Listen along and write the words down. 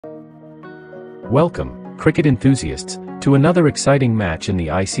Welcome, cricket enthusiasts, to another exciting match in the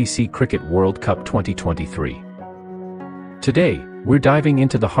ICC Cricket World Cup 2023. Today, we're diving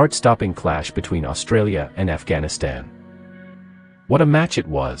into the heart-stopping clash between Australia and Afghanistan. What a match it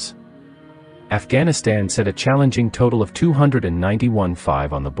was! Afghanistan set a challenging total of 291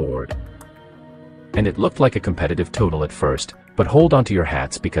 on the board. And it looked like a competitive total at first, but hold on to your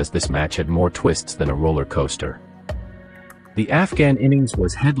hats because this match had more twists than a roller coaster. The Afghan innings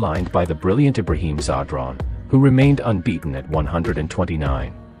was headlined by the brilliant Ibrahim Zadran, who remained unbeaten at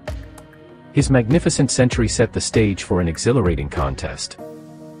 129. His magnificent century set the stage for an exhilarating contest.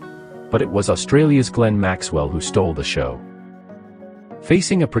 But it was Australia's Glenn Maxwell who stole the show.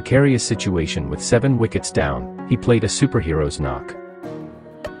 Facing a precarious situation with 7 wickets down, he played a superhero's knock.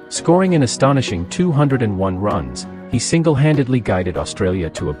 Scoring an astonishing 201 runs, he single-handedly guided Australia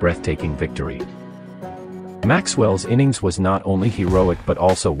to a breathtaking victory. Maxwell's innings was not only heroic but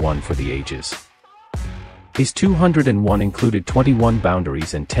also one for the ages. His 201 included 21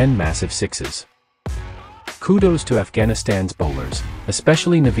 boundaries and 10 massive sixes. Kudos to Afghanistan's bowlers,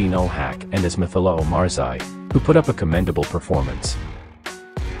 especially Naveen ul Haq and Ismathullah Omarzai, who put up a commendable performance.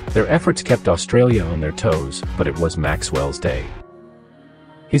 Their efforts kept Australia on their toes, but it was Maxwell's day.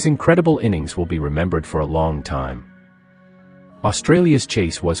 His incredible innings will be remembered for a long time. Australia's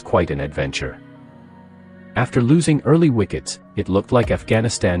chase was quite an adventure. After losing early wickets, it looked like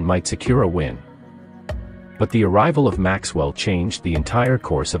Afghanistan might secure a win. But the arrival of Maxwell changed the entire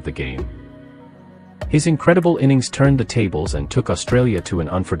course of the game. His incredible innings turned the tables and took Australia to an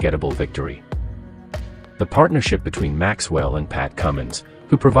unforgettable victory. The partnership between Maxwell and Pat Cummins,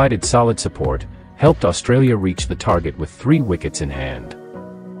 who provided solid support, helped Australia reach the target with 3 wickets in hand.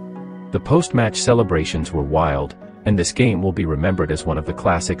 The post-match celebrations were wild, and this game will be remembered as one of the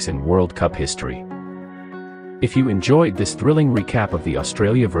classics in World Cup history. If you enjoyed this thrilling recap of the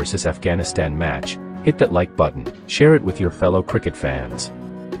Australia vs Afghanistan match, hit that like button, share it with your fellow cricket fans.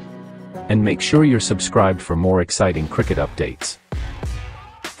 And make sure you're subscribed for more exciting cricket updates.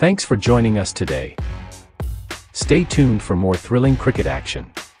 Thanks for joining us today. Stay tuned for more thrilling cricket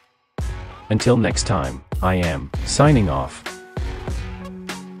action. Until next time, I am signing off.